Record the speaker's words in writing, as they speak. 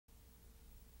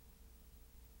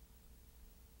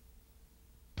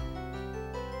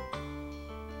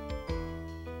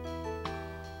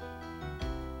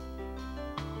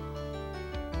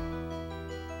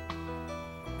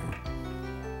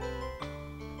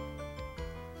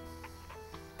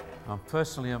I'm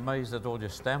personally amazed at all your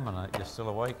stamina. You're still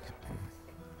awake.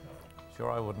 Sure,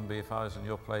 I wouldn't be if I was in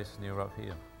your place and you were up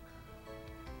here.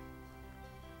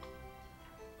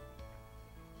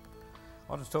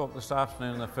 I want to talk this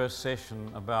afternoon in the first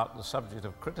session about the subject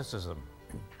of criticism.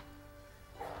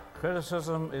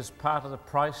 Criticism is part of the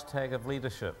price tag of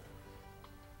leadership.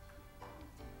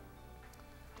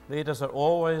 Leaders are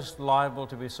always liable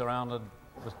to be surrounded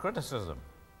with criticism.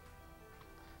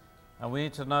 And we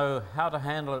need to know how to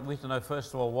handle it. We need to know,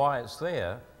 first of all, why it's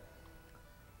there.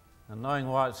 And knowing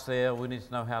why it's there, we need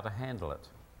to know how to handle it.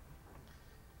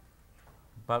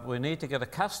 But we need to get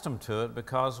accustomed to it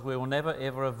because we will never,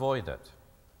 ever avoid it.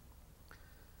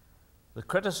 The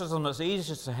criticism that's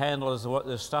easiest to handle is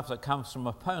the stuff that comes from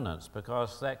opponents,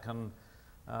 because that can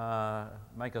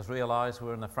make us realize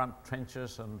we're in the front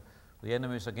trenches and the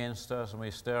enemy's against us and we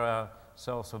stir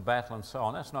ourselves for battle and so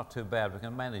on. That's not too bad. We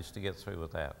can manage to get through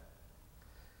with that.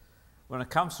 When it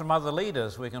comes from other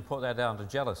leaders, we can put that down to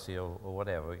jealousy or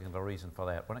whatever. We can have a reason for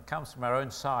that. When it comes from our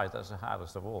own side, that's the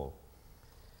hardest of all.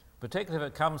 Particularly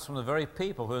if it comes from the very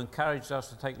people who encouraged us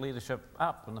to take leadership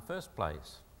up in the first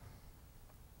place.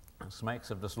 It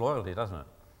smacks of disloyalty, doesn't it?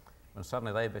 When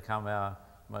suddenly they become our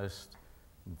most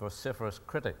vociferous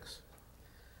critics.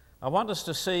 I want us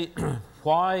to see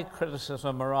why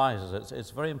criticism arises.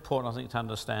 It's very important, I think, to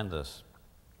understand this.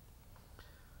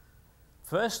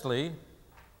 Firstly,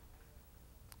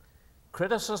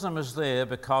 criticism is there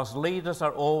because leaders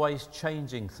are always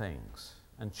changing things,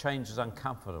 and change is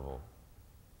uncomfortable.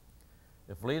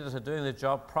 If leaders are doing their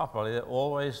job properly, they're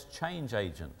always change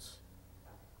agents.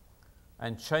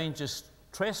 And change is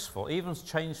stressful. Even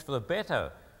change for the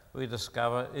better, we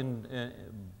discover,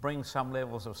 brings some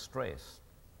levels of stress.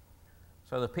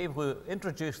 So the people who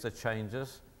introduce the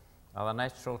changes are the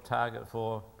natural target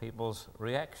for people's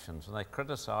reactions, and they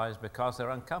criticize because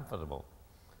they're uncomfortable.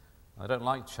 They don't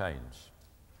like change.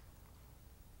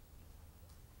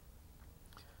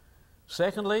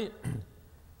 Secondly,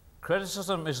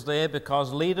 criticism is there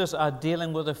because leaders are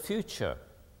dealing with the future,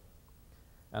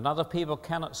 and other people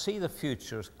cannot see the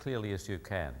future as clearly as you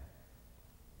can.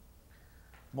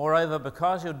 Moreover,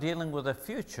 because you're dealing with the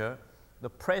future, the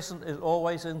present is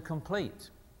always incomplete.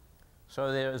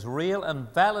 So there is real and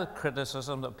valid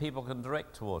criticism that people can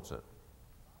direct towards it.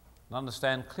 And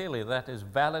understand clearly that is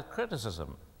valid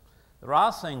criticism. There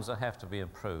are things that have to be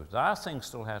improved. There are things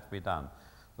still have to be done.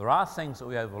 There are things that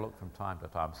we overlook from time to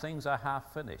time. Things are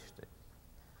half finished.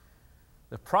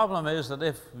 The problem is that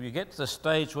if you get to the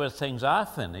stage where things are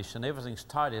finished and everything's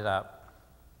tidied up,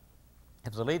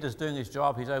 if the leader's doing his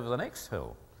job, he's over the next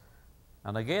hill.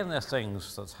 And again, there are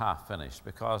things that's half finished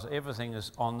because everything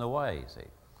is on the way, see.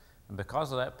 And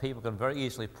because of that, people can very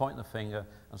easily point the finger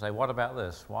and say, what about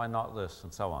this? Why not this?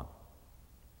 And so on.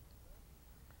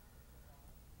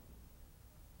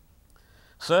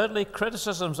 Thirdly,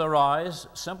 criticisms arise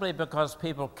simply because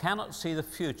people cannot see the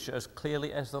future as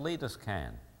clearly as the leaders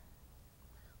can.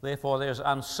 Therefore, there's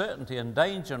uncertainty and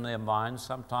danger in their minds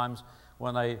sometimes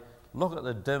when they look at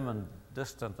the dim and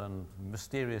distant and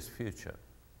mysterious future.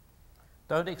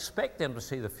 Don't expect them to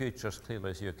see the future as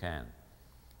clearly as you can.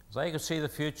 If they could see the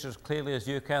future as clearly as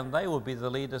you can, they will be the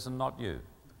leaders and not you.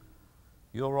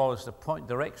 Your role is to point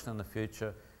direction in the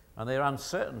future, and their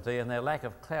uncertainty and their lack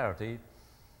of clarity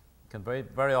can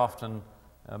very often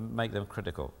make them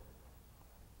critical.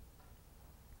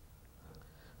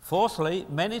 Fourthly,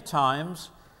 many times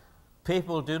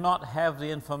people do not have the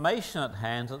information at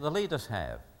hand that the leaders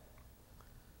have.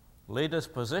 Leaders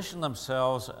position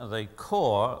themselves at the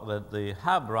core, the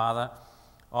hub rather,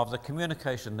 of the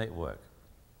communication network.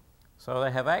 So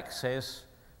they have access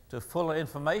to fuller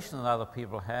information than other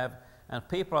people have, and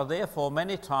people are therefore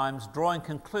many times drawing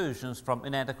conclusions from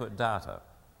inadequate data.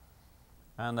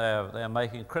 And they're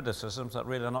making criticisms that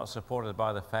really are not supported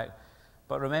by the fact.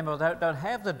 But remember, they don't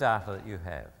have the data that you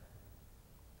have.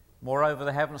 Moreover,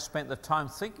 they haven't spent the time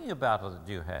thinking about it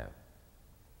that you have.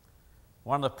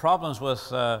 One of the problems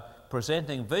with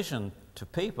presenting vision to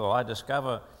people, I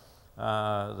discover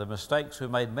the mistakes we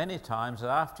made many times, that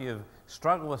after you've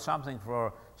struggled with something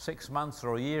for 6 months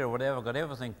or a year or whatever, got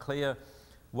everything clear,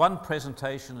 one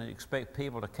presentation and you expect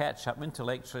people to catch up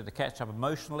intellectually, to catch up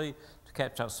emotionally, to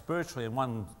catch up spiritually in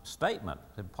one statement.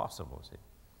 It's impossible, see.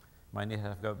 You may need to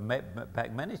have to go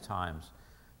back many times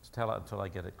to tell it until they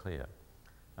get it clear.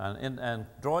 And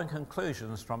drawing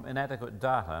conclusions from inadequate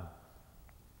data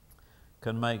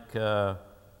can make can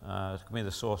be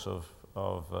the source of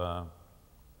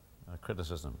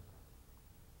criticism.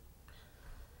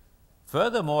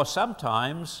 Furthermore,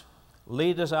 sometimes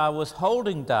leaders are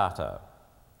withholding data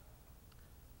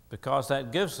because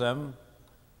that gives them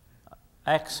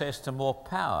access to more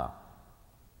power.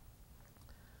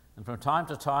 And from time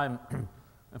to time,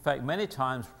 in fact, many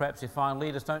times, perhaps you find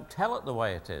leaders don't tell it the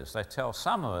way it is. They tell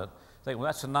some of it, think, well,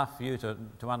 that's enough for you to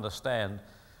understand.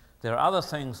 There are other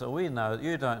things that we know that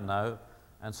you don't know,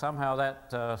 and somehow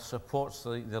that supports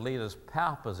the leader's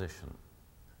power position.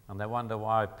 And they wonder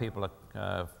why people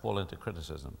fall into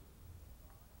criticism.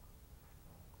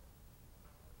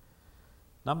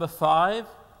 Number 5,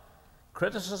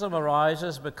 criticism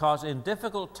arises because in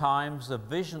difficult times the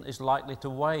vision is likely to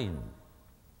wane.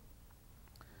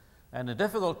 And in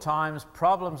difficult times,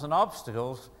 problems and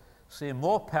obstacles seem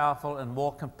more powerful and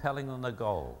more compelling than the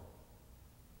goal.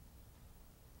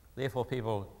 Therefore,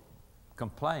 people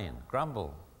complain,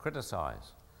 grumble,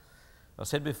 criticize. I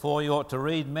said before, you ought to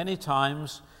read many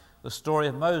times the story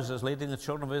of Moses leading the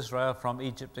children of Israel from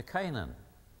Egypt to Canaan.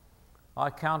 I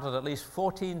counted at least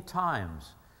 14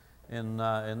 times in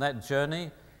that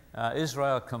journey.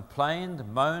 Israel complained,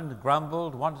 moaned,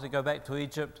 grumbled, wanted to go back to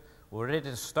Egypt, were ready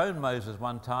to stone Moses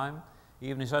one time.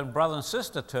 Even his own brother and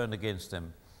sister turned against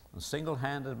him. And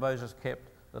single-handed Moses kept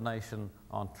the nation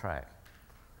on track.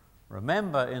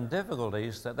 Remember in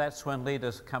difficulties that's when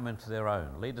leaders come into their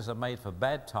own. Leaders are made for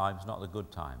bad times, not the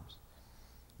good times.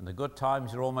 In the good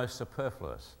times, you're almost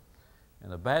superfluous. In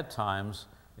the bad times,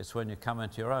 it's when you come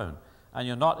into your own. And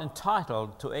you're not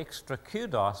entitled to extra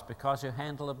kudos because you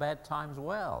handle the bad times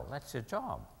well. That's your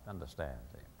job, understand.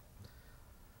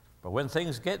 But when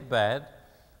things get bad,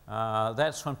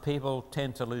 that's when people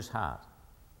tend to lose heart.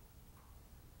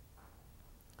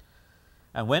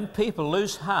 And when people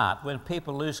lose heart, when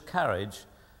people lose courage,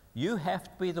 you have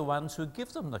to be the ones who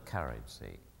give them the courage,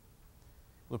 see.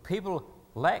 When people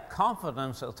lack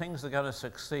confidence that things are going to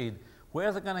succeed, where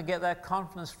are they going to get that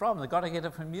confidence from? They've got to get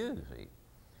it from you, see.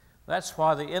 That's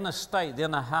why the inner state, the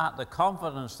inner heart, the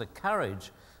confidence, the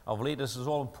courage of leaders is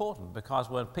all important, because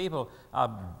when people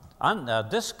are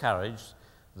discouraged,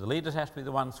 the leaders have to be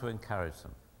the ones who encourage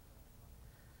them.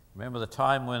 Remember the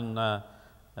time when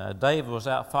David was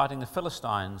out fighting the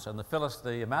Philistines, and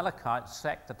the Amalekites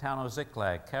sacked the town of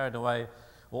Ziklag, carried away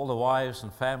all the wives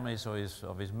and families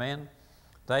of his men.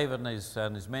 David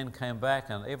and his men came back,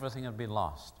 and everything had been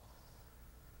lost.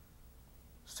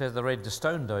 Instead they ready to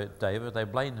stone David, they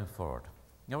blamed him for it.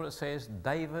 You know what it says?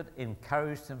 David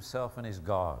encouraged himself in his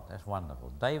God. That's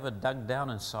wonderful. David dug down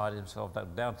inside himself,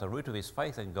 dug down to the root of his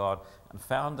faith in God, and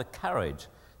found the courage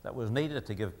that was needed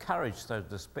to give courage to those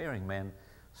despairing men,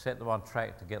 set them on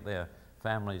track to get their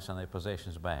families and their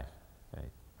possessions back. Okay.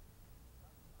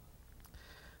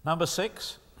 Number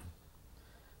 6,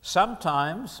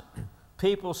 sometimes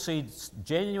people see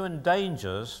genuine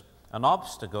dangers and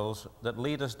obstacles that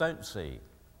leaders don't see.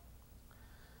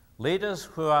 Leaders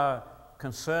who are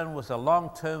concerned with a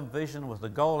long-term vision, with the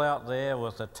goal out there,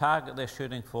 with the target they're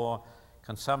shooting for,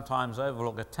 can sometimes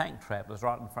overlook a tank trap that's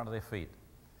right in front of their feet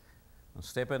and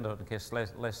step into it in case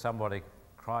lest somebody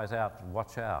cries out,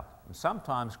 watch out. And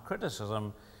sometimes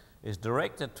criticism is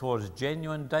directed towards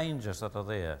genuine dangers that are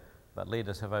there that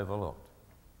leaders have overlooked.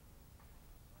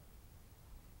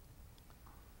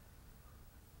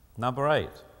 Number 8,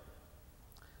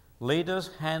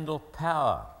 leaders handle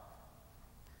power.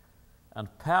 And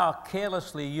power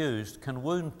carelessly used can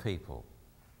wound people.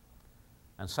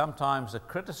 And sometimes the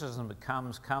criticism that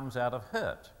comes out of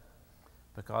hurt,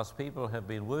 because people have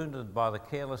been wounded by the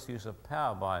careless use of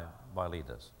power by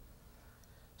leaders.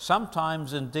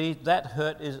 Sometimes, indeed, that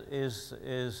hurt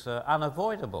is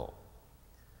unavoidable.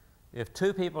 If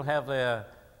two people have their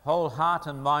whole heart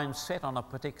and mind set on a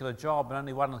particular job and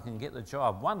only one of them can get the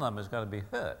job, one of them is going to be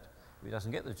hurt if he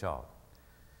doesn't get the job.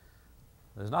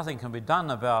 There's nothing can be done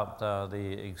about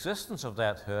the existence of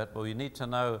that hurt, but we need to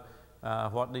know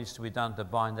what needs to be done to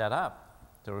bind that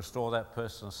up, to restore that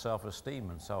person's self-esteem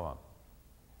and so on.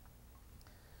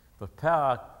 But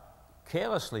power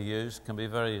carelessly used can be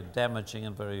very damaging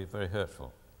and very, very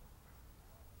hurtful.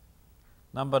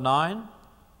 Number 9,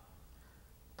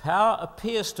 power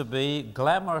appears to be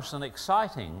glamorous and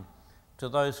exciting to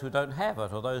those who don't have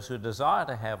it, or those who desire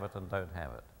to have it and don't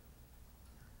have it.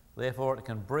 Therefore, it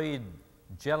can breed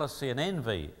jealousy and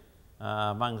envy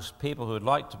amongst people who would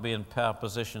like to be in power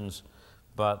positions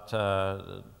but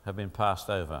have been passed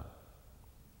over.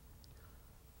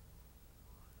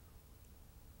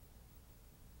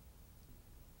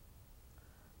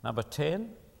 Number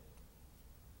 10,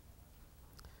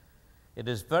 it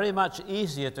is very much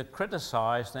easier to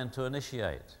criticize than to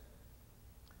initiate.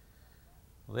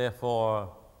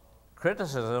 Therefore,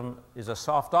 criticism is a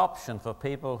soft option for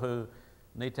people who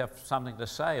need to have something to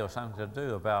say or something to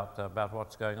do about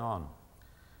what's going on.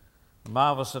 A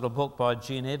marvelous little book by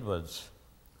Gene Edwards,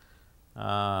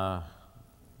 The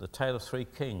Tale of Three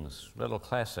Kings, little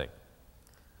classic,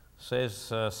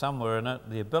 says somewhere in it,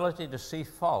 the ability to see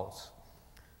faults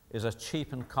is a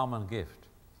cheap and common gift.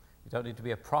 You don't need to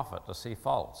be a prophet to see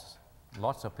faults.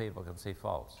 Lots of people can see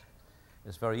faults.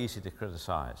 It's very easy to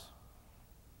criticize.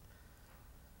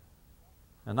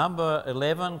 And number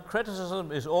 11,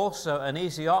 criticism is also an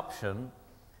easy option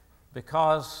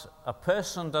because a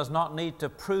person does not need to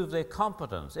prove their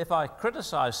competence. If I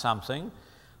criticize something,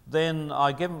 then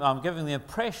I'm giving the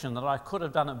impression that I could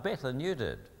have done it better than you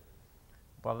did.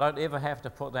 But I don't ever have to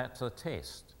put that to the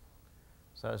test.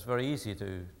 So it's very easy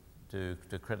to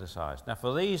criticize. Now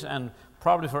for these, and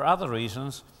probably for other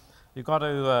reasons, you've got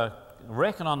to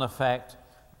reckon on the fact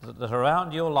that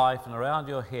around your life and around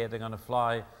your head are going to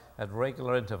fly at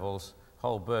regular intervals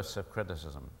whole bursts of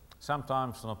criticism.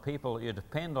 Sometimes from the people that you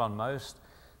depend on most,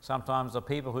 sometimes the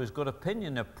people whose good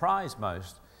opinion you prize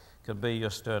most can be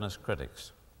your sternest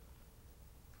critics.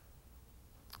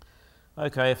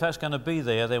 Okay, if that's going to be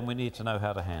there, then we need to know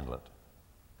how to handle it.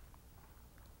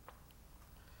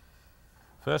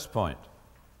 First point.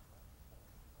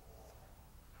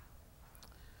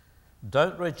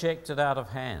 Don't reject it out of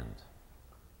hand.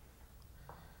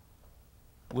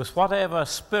 With whatever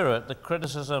spirit the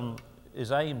criticism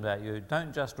is aimed at you,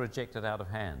 don't just reject it out of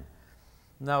hand.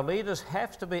 Now, leaders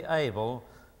have to be able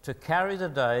to carry the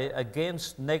day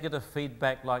against negative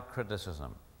feedback like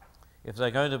criticism. If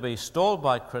they're going to be stalled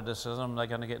by criticism, they're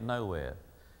going to get nowhere.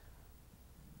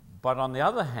 But on the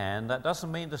other hand, that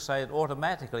doesn't mean to say that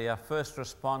automatically our first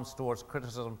response towards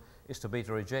criticism is to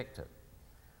reject it.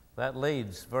 That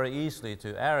leads very easily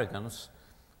to arrogance,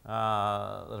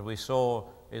 that we saw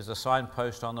is a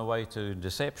signpost on the way to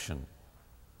deception.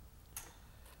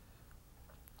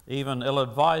 Even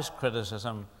ill-advised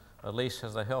criticism at least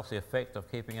has the healthy effect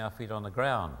of keeping our feet on the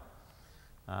ground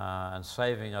and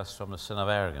saving us from the sin of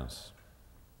arrogance.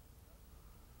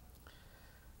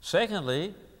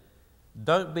 Secondly,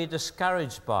 don't be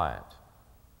discouraged by it.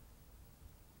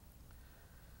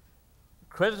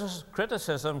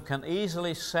 Criticism can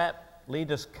easily sap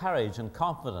leaders' courage and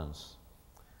confidence,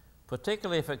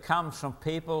 particularly if it comes from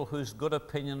people whose good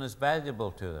opinion is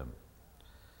valuable to them.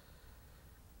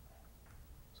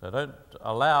 So don't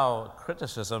allow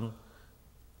criticism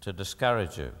to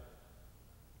discourage you.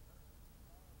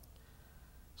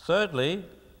 Thirdly,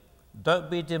 don't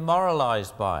be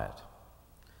demoralized by it.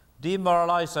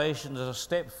 Demoralization is a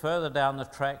step further down the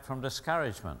track from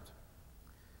discouragement.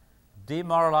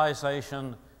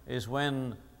 Demoralization is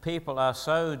when people are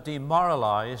so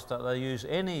demoralized that they use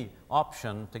any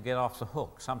option to get off the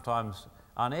hook, sometimes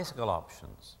unethical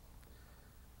options.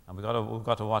 And we've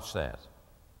got to watch that.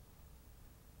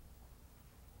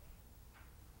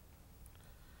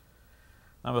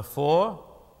 Number 4,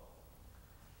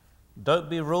 don't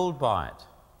be ruled by it.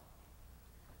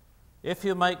 If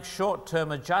you make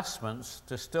short-term adjustments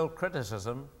to still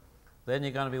criticism, then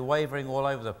you're going to be wavering all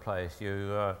over the place.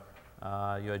 You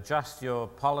adjust your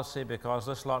policy because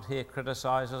this lot here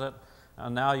criticizes it,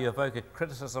 and now you evoke a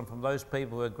criticism from those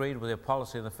people who agreed with your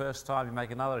policy the first time. You make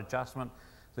another adjustment,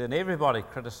 then everybody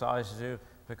criticizes you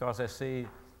because they see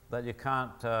that you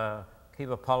can't keep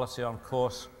a policy on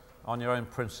course on your own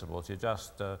principles. You're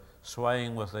just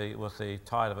swaying with the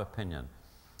tide of opinion.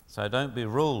 So don't be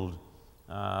ruled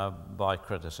by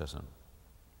criticism.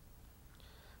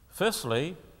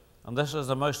 Fifthly, and this is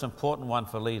the most important one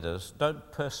for leaders,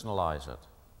 don't personalize it.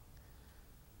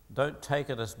 Don't take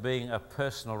it as being a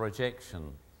personal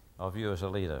rejection of you as a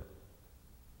leader.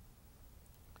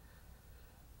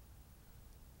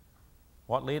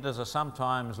 What leaders are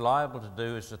sometimes liable to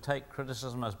do is to take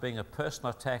criticism as being a personal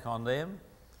attack on them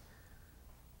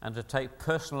and to take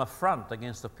personal affront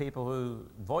against the people who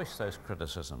voice those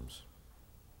criticisms.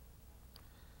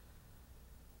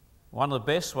 One of the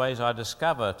best ways I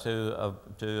discover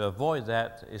to avoid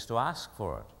that is to ask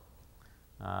for it.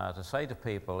 To say to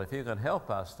people, if you can help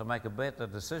us to make a better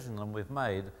decision than we've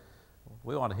made,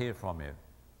 we want to hear from you.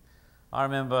 I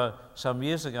remember some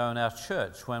years ago in our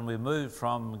church when we moved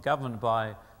from governed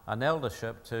by an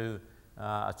eldership to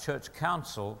a church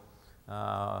council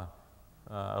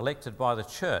elected by the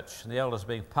church, and the elders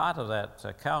being part of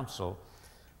that council,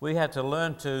 we had to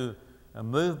learn to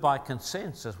move by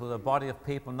consensus with a body of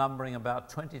people numbering about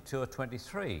 22 or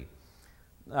 23.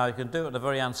 Now, you can do it in a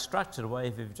very unstructured way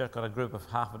if you've just got a group of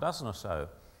half a dozen or so,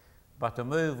 but to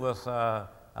move with a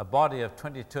body of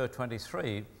 22 or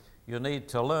 23, you need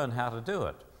to learn how to do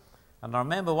it. And I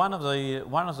remember one of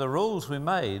the rules we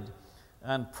made,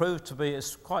 and proved to be,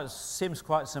 seems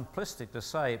quite simplistic to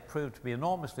say, it proved to be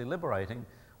enormously liberating.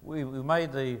 We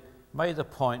made the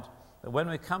point that when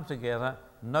we come together,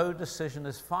 no decision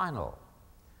is final.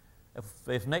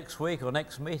 If next week or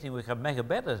next meeting we can make a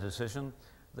better decision,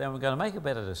 then we're going to make a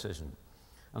better decision.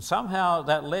 And somehow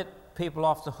that let people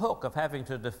off the hook of having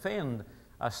to defend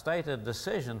a stated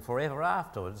decision forever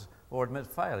afterwards or admit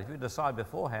failure. If you decide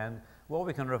beforehand, well,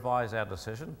 we can revise our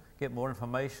decision, get more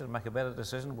information, make a better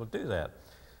decision, we'll do that.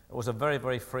 It was a very,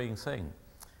 very freeing thing.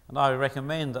 And I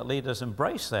recommend that leaders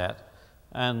embrace that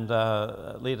and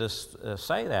leaders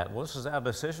say that. Well, this is our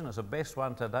decision, it's the best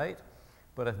one to date,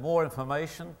 but if more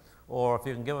information or if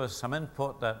you can give us some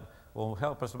input that will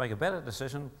help us to make a better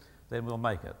decision, then we'll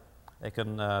make it. It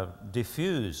can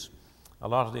diffuse a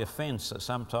lot of the offence that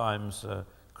sometimes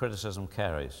criticism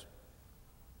carries.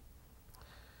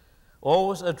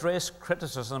 Always address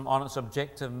criticism on its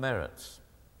objective merits,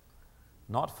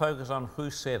 not focus on who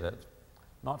said it,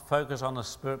 not focus on the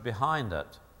spirit behind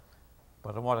it,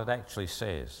 but on what it actually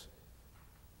says.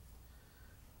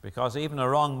 Because even a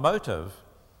wrong motive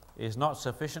is not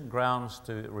sufficient grounds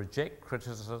to reject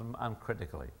criticism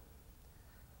uncritically.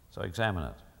 So examine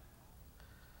it.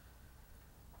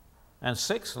 And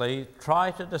sixthly,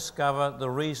 try to discover the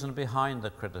reason behind the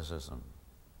criticism.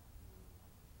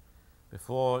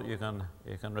 Before you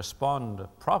can respond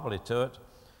properly to it,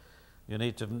 you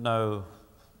need to know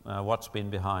what's been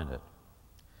behind it.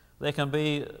 There can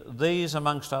be these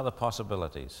amongst other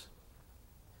possibilities.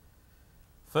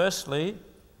 Firstly,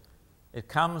 it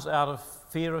comes out of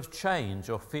fear of change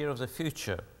or fear of the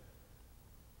future.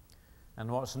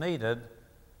 And what's needed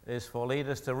is for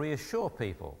leaders to reassure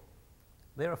people.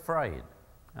 They're afraid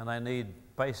and they need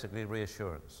basically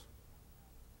reassurance.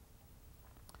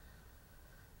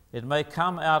 It may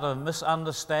come out of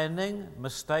misunderstanding,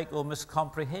 mistake, or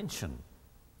miscomprehension.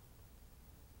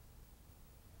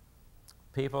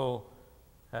 People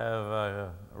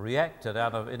have reacted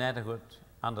out of inadequate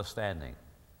understanding.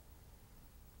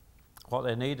 What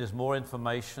they need is more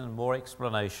information, more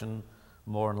explanation,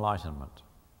 more enlightenment.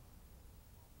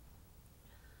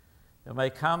 It may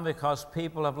come because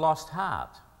people have lost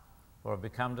heart or have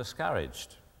become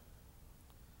discouraged.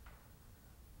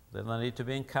 Then they need to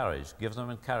be encouraged. Give them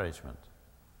encouragement.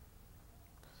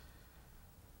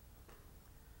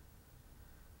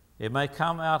 It may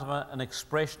come out of an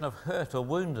expression of hurt or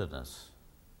woundedness.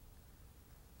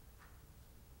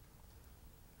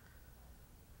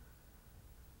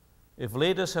 If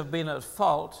leaders have been at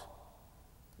fault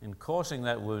in causing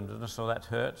that woundedness or that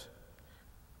hurt,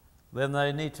 then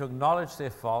they need to acknowledge their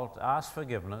fault, ask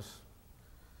forgiveness,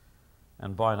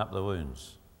 and bind up the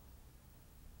wounds.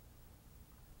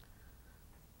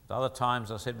 At other times,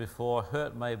 as I said before,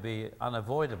 hurt may be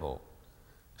unavoidable,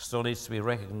 still needs to be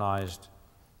recognized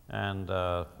and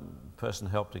a person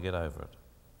helped to get over it.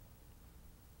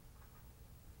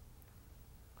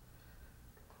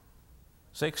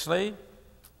 Sixthly,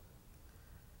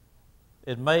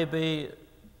 it may be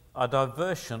a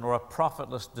diversion or a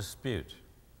profitless dispute.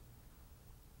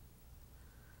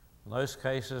 In those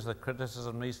cases, the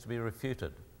criticism needs to be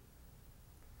refuted.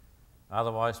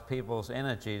 Otherwise, people's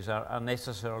energies are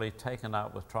unnecessarily taken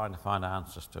up with trying to find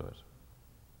answers to it.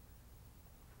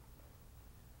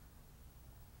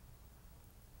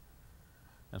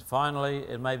 And finally,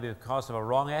 it may be because of a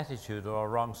wrong attitude or a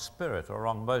wrong spirit or a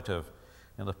wrong motive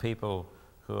in the people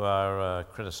who are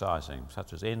criticizing,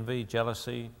 such as envy,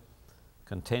 jealousy,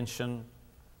 contention,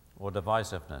 or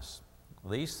divisiveness.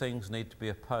 These things need to be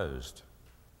opposed.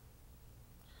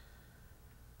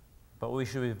 But we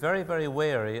should be very, very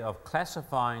wary of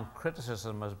classifying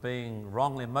criticism as being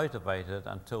wrongly motivated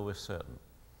until we're certain.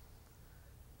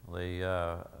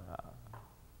 The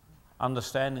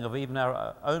understanding of even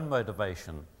our own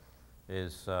motivation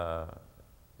is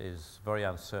very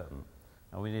uncertain,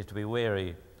 and we need to be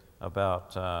wary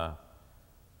about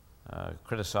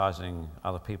criticizing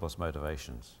other people's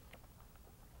motivations.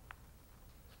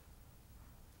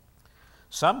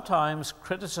 Sometimes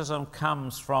criticism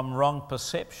comes from wrong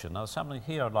perception. Now, there's something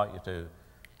here I'd like you to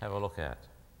have a look at.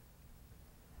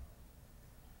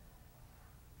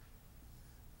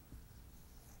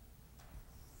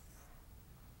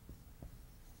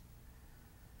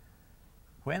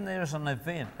 When there's an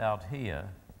event out here,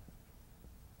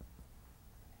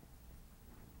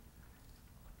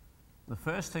 the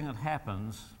first thing that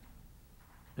happens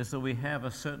is that we have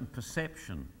a certain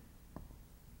perception.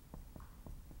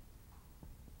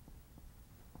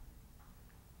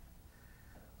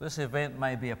 This event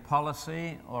may be a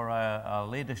policy or a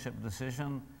leadership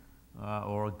decision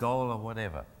or a goal or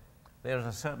whatever. There is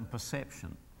a certain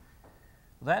perception.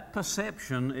 That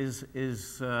perception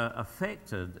is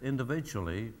affected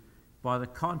individually by the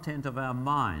content of our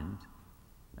mind,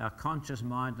 our conscious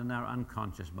mind and our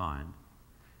unconscious mind.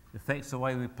 It affects the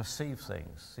way we perceive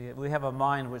things. See, we have a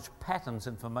mind which patterns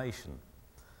information.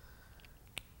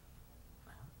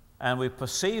 And we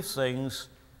perceive things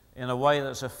in a way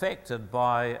that's affected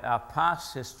by our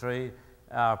past history,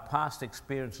 our past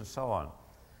experience, and so on.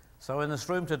 So in this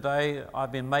room today,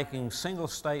 I've been making single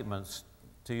statements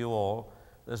to you all.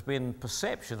 There's been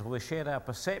perceptions, we shared our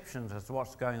perceptions as to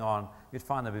what's going on. You'd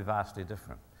find they'd be vastly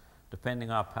different, depending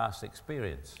on our past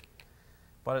experience.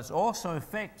 But it's also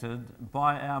affected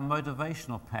by our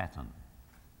motivational pattern.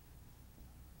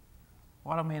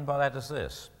 What I mean by that is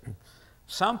this.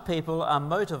 Some people are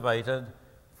motivated,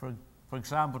 for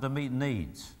example, to meet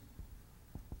needs.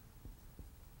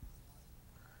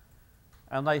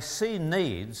 And they see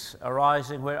needs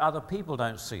arising where other people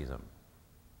don't see them,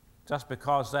 just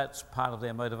because that's part of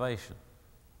their motivation.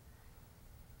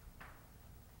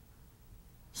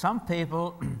 Some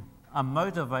people are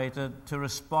motivated to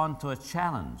respond to a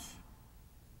challenge.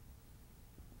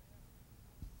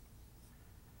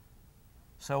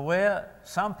 So where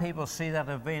some people see that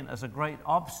event as a great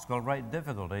obstacle, great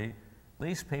difficulty,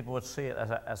 these people would see it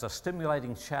as a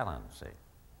stimulating challenge. See?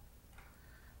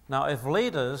 Now, if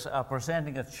leaders are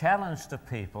presenting a challenge to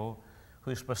people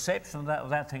whose perception of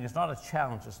that thing is not a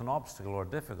challenge, it's an obstacle or a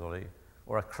difficulty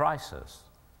or a crisis,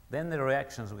 then their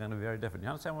reactions are going to be very different. You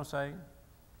understand what I'm saying?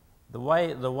 The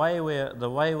way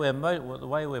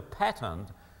we're patterned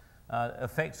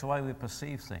affects the way we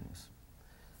perceive things.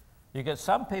 You get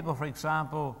some people, for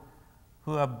example,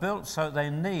 who are built so they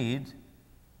need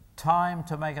time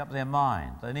to make up their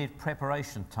mind. They need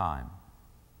preparation time.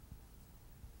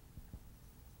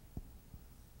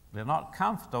 They're not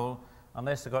comfortable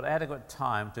unless they've got adequate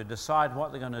time to decide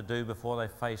what they're going to do before they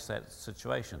face that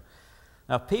situation.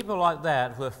 Now, people like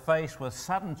that who are faced with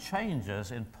sudden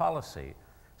changes in policy,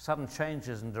 sudden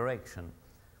changes in direction,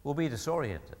 will be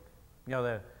disoriented. You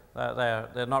know,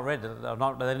 they're not ready.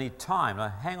 They need time. Now,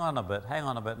 hang on a bit.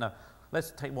 No,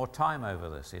 let's take more time over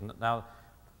this. Now,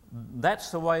 that's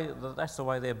the way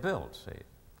they're built. See,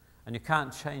 and you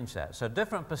can't change that. So,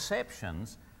 different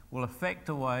perceptions will affect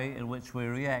the way in which we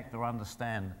react or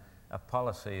understand a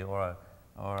policy or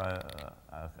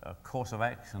a course of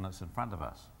action that's in front of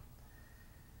us.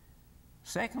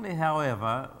 Secondly,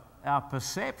 however, our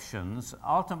perceptions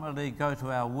ultimately go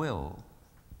to our will,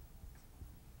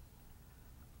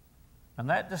 and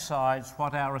that decides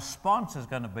what our response is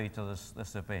going to be to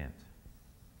this event.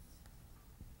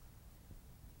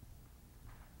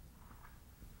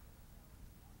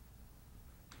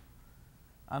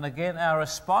 And again, our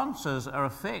responses are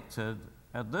affected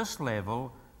at this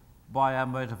level by our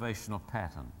motivational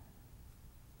pattern.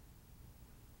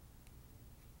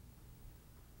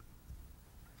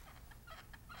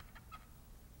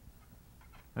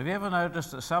 Have you ever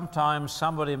noticed that sometimes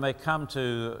somebody may come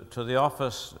to the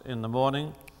office in the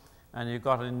morning and you've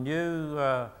got a new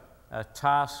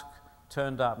task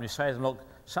turned up, and you say to them, look,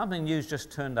 something new's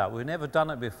just turned up. We've never done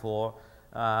it before.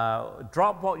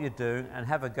 Drop what you're doing and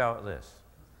have a go at this.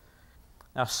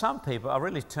 Now, some people are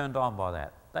really turned on by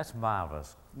that. That's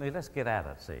marvelous. Let's get at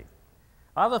it, see.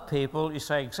 Other people, you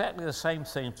say exactly the same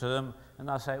thing to them, and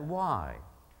they'll say, why?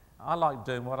 I like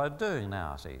doing what I'm doing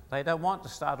now, see. They don't want to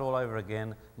start all over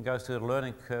again and go through the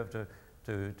learning curve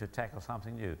to tackle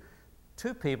something new.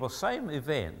 Two people, same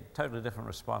event, totally different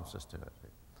responses to it.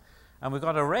 And we've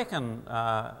got to reckon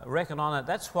on it.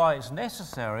 That's why it's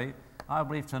necessary, I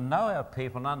believe, to know our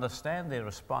people and understand their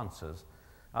responses.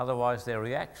 Otherwise, their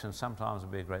reactions sometimes will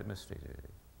be a great mystery to you.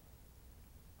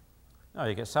 No,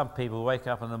 you get some people who wake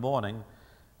up in the morning,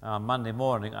 Monday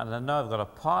morning, and they know they've got a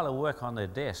pile of work on their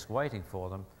desk waiting for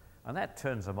them, and that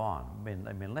turns them on.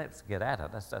 I mean, let's get at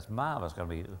it. That's marvelous. It's going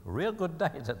to be a real good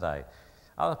day today.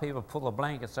 Other people pull the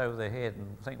blankets over their head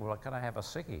and think, well, can I have a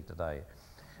sickie today?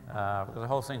 Because the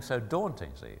whole thing's so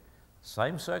daunting, see.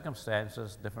 Same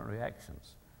circumstances, different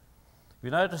reactions.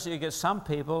 You notice that you get some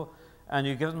people and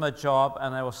you give them a job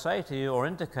and they will say to you or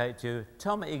indicate to you,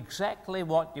 tell me exactly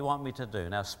what you want me to do.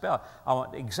 Now tell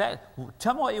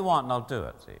me what you want and I'll do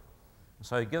it, see.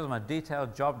 So you give them a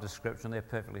detailed job description, they're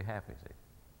perfectly happy, see.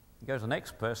 You go to the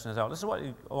next person and say, oh, this is what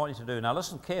I want you to do. Now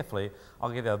listen carefully,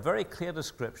 I'll give you a very clear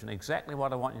description, exactly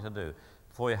what I want you to do.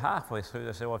 Before you're halfway through,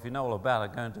 they say, well, if you know all about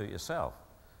it, go and do it yourself.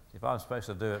 If I'm supposed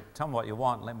to do it, tell me what you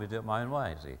want and let me do it my own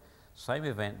way, see. Same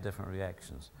event, different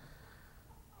reactions.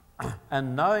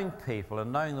 And knowing people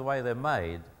and knowing the way they're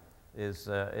made is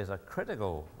a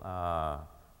critical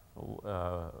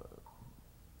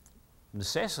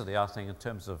necessity, I think, in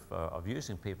terms of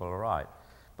using people right.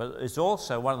 But it's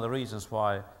also one of the reasons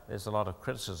why there's a lot of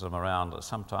criticism around that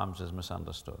sometimes is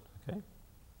misunderstood. Okay?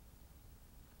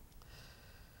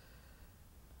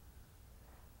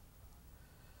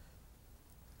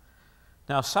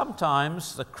 Now,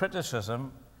 sometimes the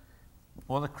criticism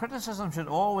should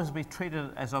always be treated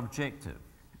as objective.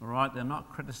 right, they're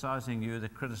not criticizing you, they're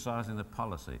criticizing the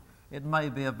policy. It may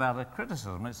be a valid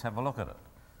criticism, let's have a look at it.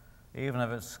 Even if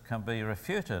it can be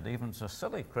refuted, even if it's a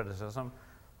silly criticism,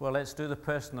 well, let's do the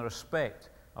person the respect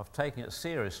of taking it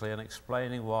seriously and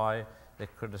explaining why their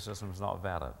criticism is not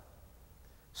valid.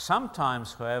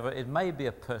 Sometimes, however, it may be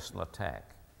a personal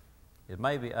attack. It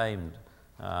may be aimed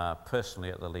personally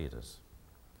at the leaders.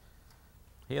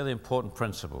 Here are the important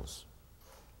principles.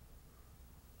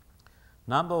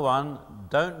 Number one,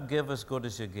 don't give as good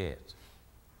as you get.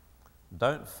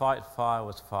 Don't fight fire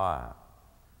with fire.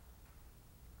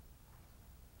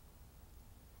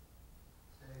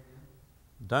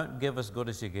 Don't give as good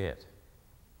as you get.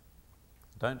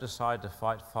 Don't decide to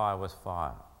fight fire with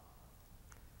fire.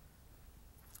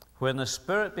 When the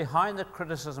spirit behind the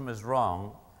criticism is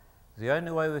wrong, the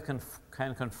only way we can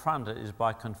confront it is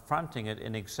by confronting it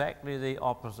in exactly the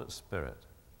opposite spirit.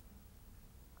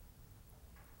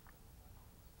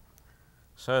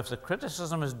 So if the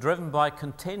criticism is driven by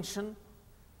contention,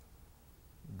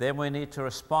 then we need to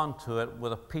respond to it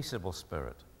with a peaceable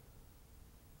spirit.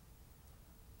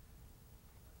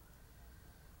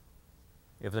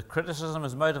 If the criticism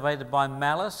is motivated by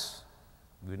malice,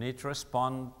 we need to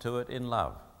respond to it in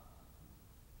love.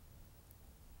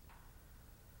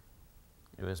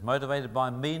 If it's motivated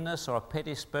by meanness or a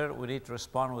petty spirit, we need to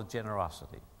respond with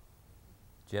generosity.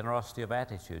 Generosity of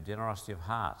attitude, generosity of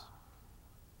heart.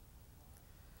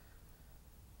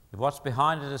 If what's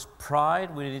behind it is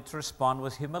pride, we need to respond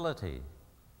with humility.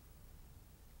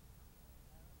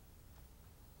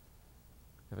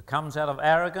 If it comes out of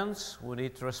arrogance, we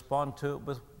need to respond to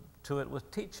it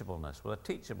with teachableness, with a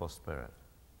teachable spirit.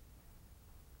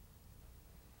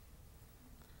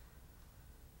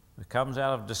 If it comes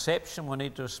out of deception, we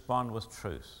need to respond with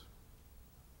truth.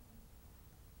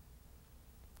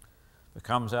 If it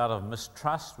comes out of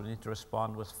mistrust, we need to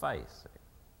respond with faith.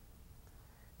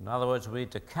 In other words, we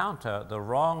need to counter the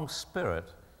wrong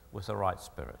spirit with the right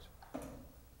spirit.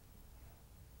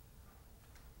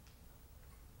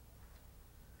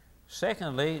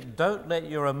 Secondly, don't let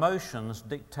your emotions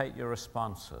dictate your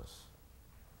responses.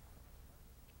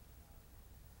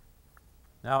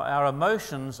 Now, our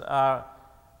emotions are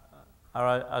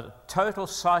a total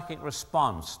psychic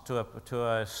response to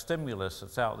a stimulus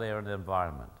that's out there in the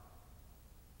environment.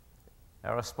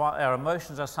 Our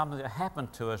emotions are something that happen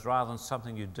to us rather than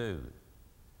something you do.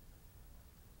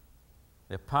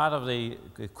 They're part of the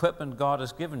equipment God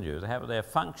has given you. Their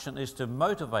function is to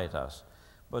motivate us.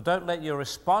 But don't let your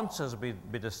responses be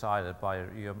decided by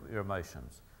your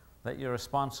emotions. Let your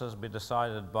responses be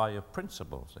decided by your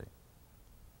principles. See?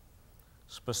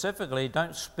 Specifically,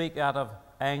 don't speak out of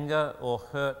anger or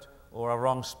hurt or a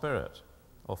wrong spirit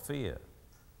or fear.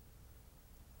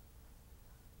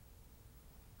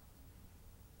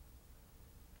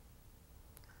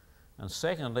 And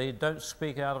secondly, don't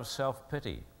speak out of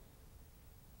self-pity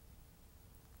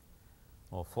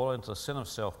or fall into the sin of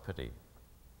self-pity.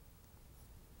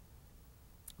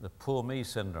 The poor me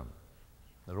syndrome.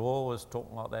 They're always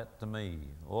talking like that to me,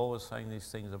 always saying these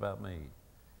things about me.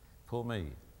 Poor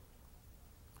me.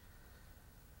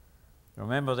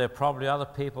 Remember, there are probably other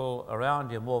people around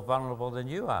you more vulnerable than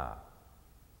you are.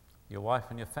 Your wife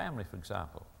and your family, for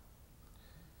example.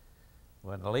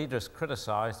 When the leader is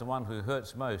criticized, the one who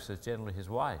hurts most is generally his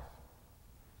wife,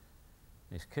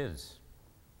 his kids.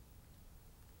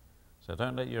 So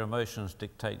don't let your emotions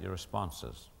dictate your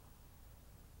responses.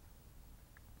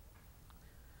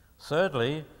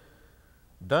 Thirdly,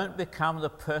 don't become the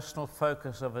personal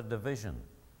focus of a division.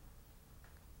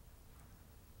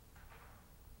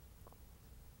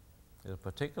 It's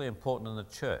particularly important in the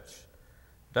church.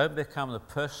 Don't become the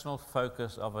personal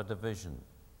focus of a division.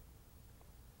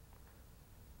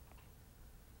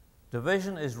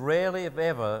 Division is rarely, if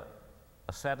ever,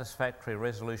 a satisfactory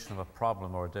resolution of a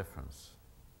problem or a difference.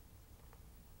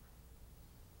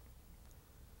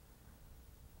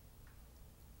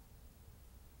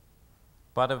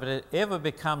 But if it ever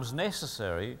becomes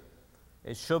necessary,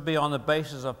 it should be on the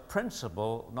basis of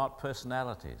principle, not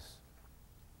personalities.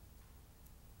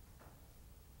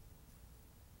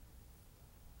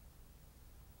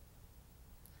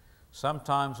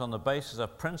 Sometimes on the basis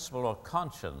of principle or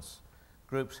conscience,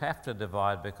 groups have to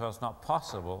divide because it's not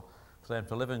possible for them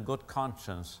to live in good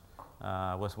conscience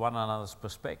with one another's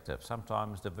perspective.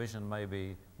 Sometimes division may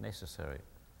be necessary.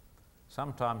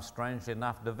 Sometimes, strangely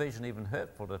enough, division, even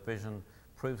hurtful division,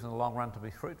 proves in the long run to be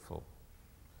fruitful.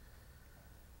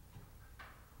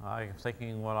 I'm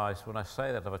thinking when I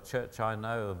say that of a church I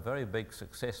know, a very big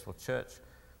successful church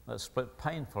that split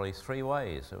painfully 3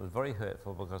 ways. It was very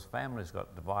hurtful because families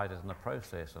got divided in the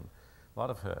process and a lot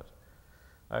of hurt.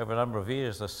 over a number of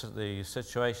years, the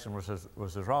situation was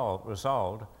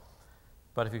resolved.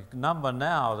 But if you number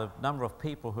now the number of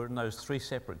people who are in those three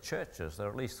separate churches, there are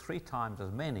at least 3 times as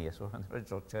many as were in the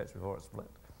original church before it split.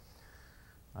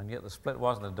 And yet the split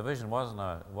wasn't a division, wasn't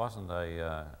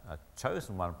a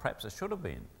chosen one. Perhaps it should have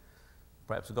been.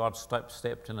 Perhaps God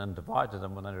stepped in and divided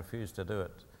them when they refused to do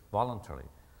it voluntarily.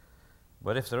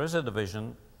 But if there is a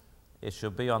division, it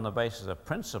should be on the basis of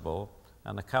principle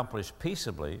and accomplished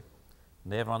peaceably,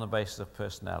 never on the basis of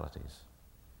personalities.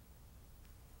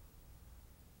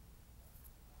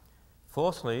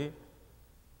 Fourthly,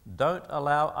 don't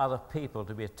allow other people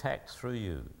to be attacked through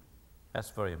you. That's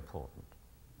very important.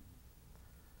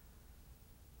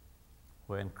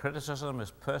 When criticism is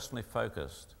personally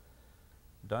focused,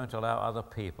 don't allow other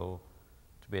people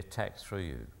to be attacked through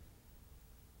you.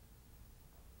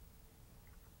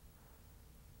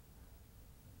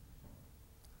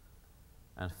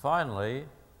 And finally,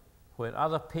 when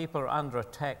other people are under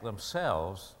attack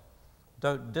themselves,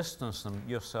 don't distance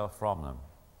yourself from them.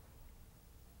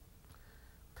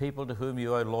 People to whom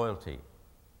you owe loyalty,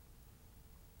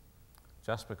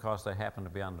 just because they happen to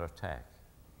be under attack.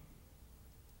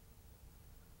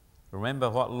 Remember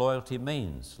what loyalty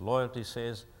means. Loyalty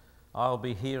says, I'll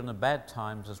be here in the bad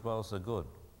times as well as the good.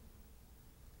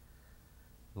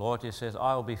 Loyalty says,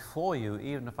 I'll be for you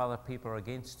even if other people are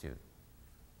against you.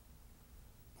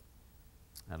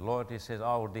 And loyalty says,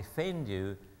 I will defend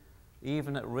you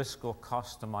even at risk or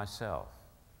cost to myself.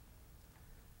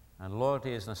 And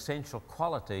loyalty is an essential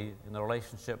quality in the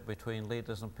relationship between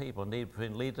leaders and people, indeed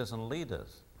between leaders and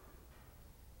leaders.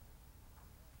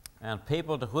 And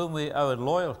people to whom we owe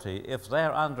loyalty, if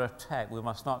they're under attack, we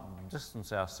must not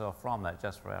distance ourselves from that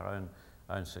just for our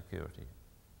own security.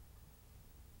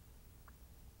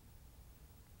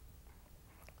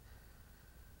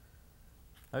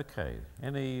 Okay,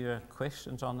 any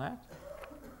questions on that?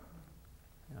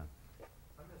 Yeah.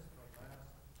 I missed the last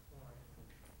point, I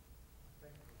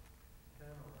think it was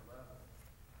 10 or 11,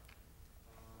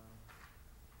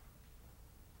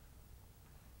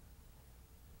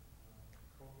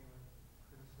 coping with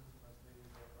criticism as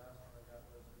leaders. The last one I got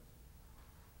was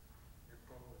your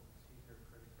quote was, it's easier to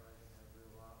criticize than have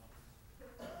real options.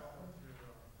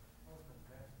 What was the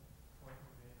next point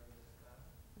you made on this stuff?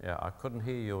 Yeah, I couldn't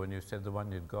hear you when you said the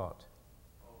one you'd got.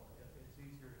 Oh, it's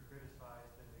easier to criticize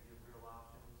than to give real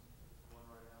options. It's the one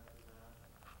right after that.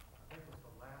 I think it was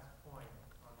the last point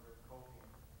under coping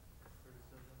with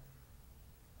criticism.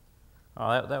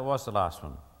 Oh, that was the last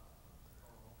one.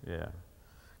 Yeah.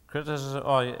 Criticism,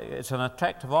 it's an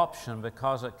attractive option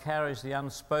because it carries the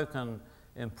unspoken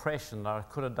impression that I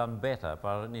could have done better, but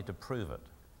I don't need to prove it.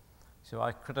 So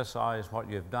I criticize what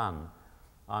you've done.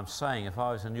 I'm saying if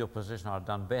I was in your position, I'd have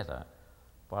done better,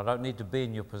 but I don't need to be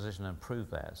in your position and prove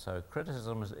that. So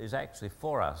criticism is actually,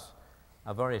 for us,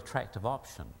 a very attractive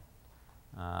option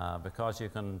because you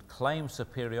can claim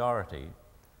superiority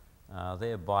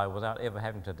thereby without ever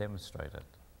having to demonstrate it.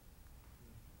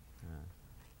 Yeah.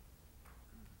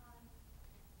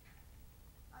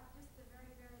 Just the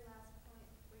very, very last point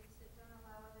where you said don't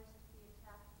allow others to be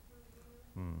attacked through you.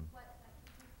 What, could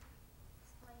you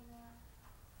explain that?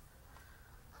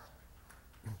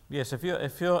 Yes, if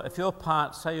you're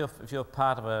part, say if you're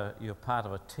part of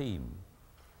a team,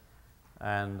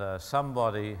 and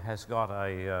somebody has got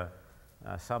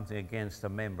something against a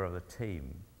member of the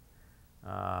team,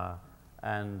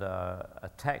 and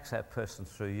attacks that person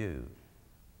through you.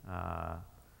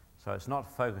 So it's not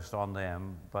focused on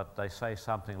them, but they say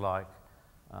something like,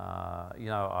 you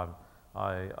know,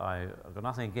 I've got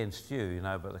nothing against you, you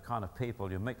know, but the kind of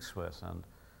people you mix with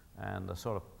and the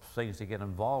sort of things you get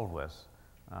involved with,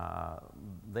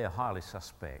 they're highly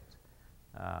suspect.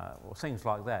 Or things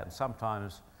like that, and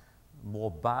sometimes more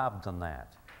barbed than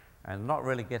that, and not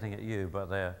really getting at you, but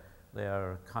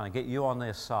they're kind of get you on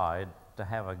their side to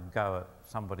have a go at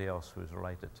somebody else who's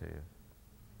related to you.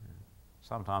 Yeah.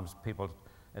 Sometimes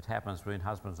it happens between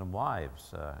husbands and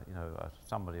wives. You know,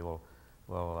 somebody will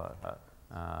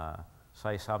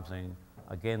say something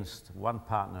against one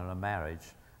partner in a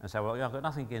marriage and say, well, I've got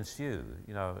nothing against you,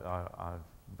 you know,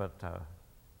 but you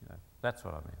know, that's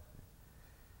what I mean.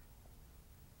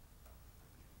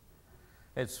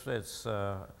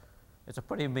 It's a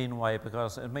pretty mean way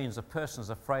because it means the person's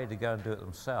afraid to go and do it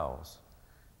themselves,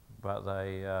 but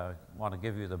they want to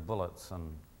give you the bullets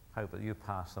and hope that you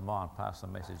pass them on, pass the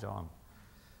message on.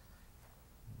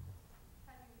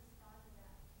 How do you respond to that?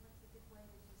 What's a good way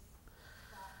to just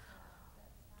stop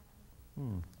that's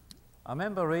happening? I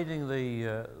remember reading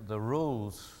the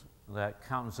rules that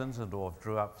Count Zinzendorf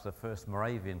drew up for the first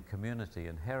Moravian community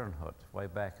in Herrnhut way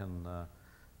back in the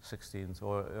 16th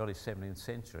or early 17th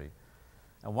century.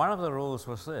 And one of the rules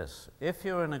was this: if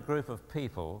you're in a group of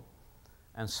people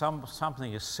and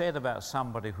something is said about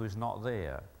somebody who's not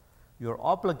there, you're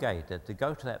obligated to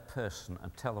go to that person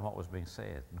and tell them what was being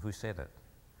said and who said it.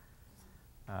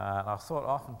 I thought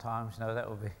oftentimes, that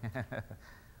would be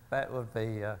that would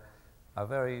be a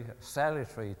very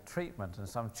salutary treatment in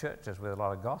some churches with a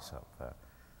lot of gossip.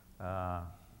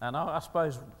 And I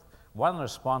suppose one of the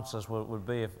responses would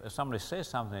be if somebody says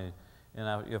something in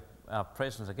our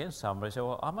presence against somebody, say,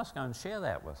 well, I must go and share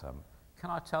that with them. Can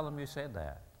I tell them you said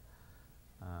that?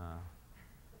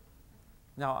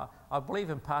 Now, I believe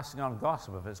in passing on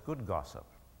gossip if it's good gossip.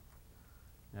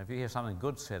 If you hear something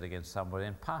good said against somebody,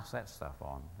 then pass that stuff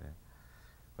on,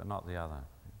 but not the other.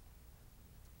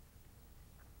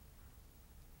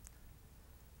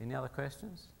 Any other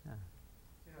questions? Yeah.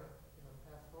 In a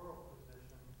pastoral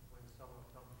position, when someone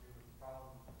comes to you with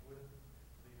problems with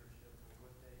leadership or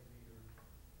with a leader,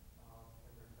 and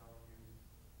they're telling you,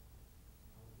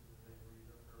 that they believe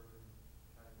or heard and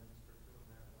try to minister to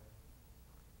them that way,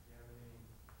 do you have any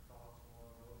thoughts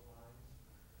along those lines?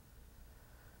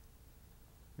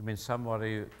 You mean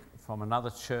somebody from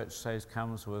another church says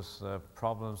comes with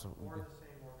problems? Or the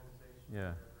same organization.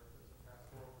 Yeah. Whatever, if it's a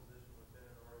pastoral position within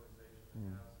an organization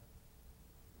that has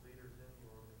leaders in the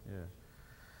organization. Yeah.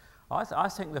 I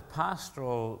think the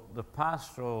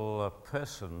pastoral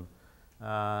person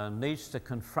needs to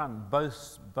confront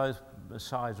both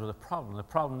sides of the problem. The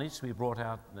problem needs to be brought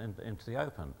out into the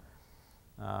open,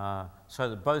 so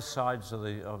that both sides of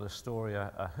the story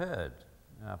are heard,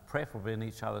 preferably in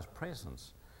each other's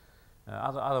presence.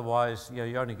 Otherwise,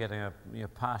 you're only getting a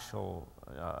partial,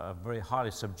 a very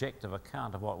highly subjective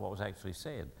account of what was actually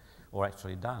said or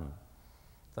actually done.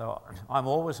 So I'm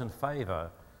always in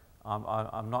favour.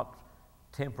 I'm not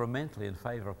temperamentally in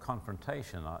favour of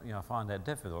confrontation. I find that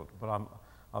difficult, but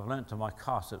I've learned to my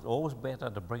cost it's always better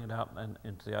to bring it out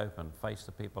into the open, face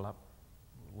the people up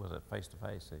with it face to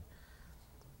face. See?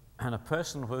 And a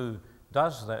person who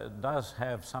does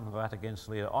have something like that against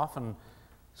the leader often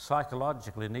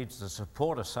psychologically needs the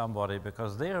support of somebody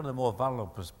because they're in a more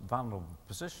vulnerable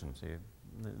position. See?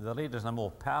 The leader's in a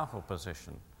more powerful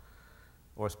position,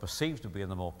 or is perceived to be in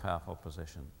the more powerful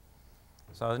position.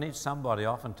 So they need somebody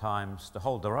oftentimes to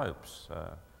hold the ropes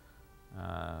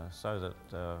so that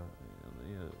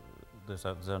there's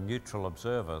a neutral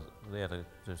observer there to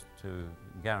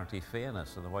guarantee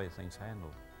fairness in the way things are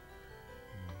handled.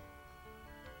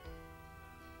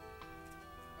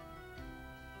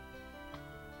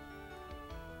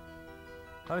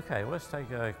 Okay, well, let's take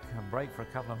a break for a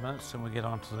couple of minutes and we get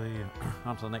on to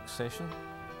the next session.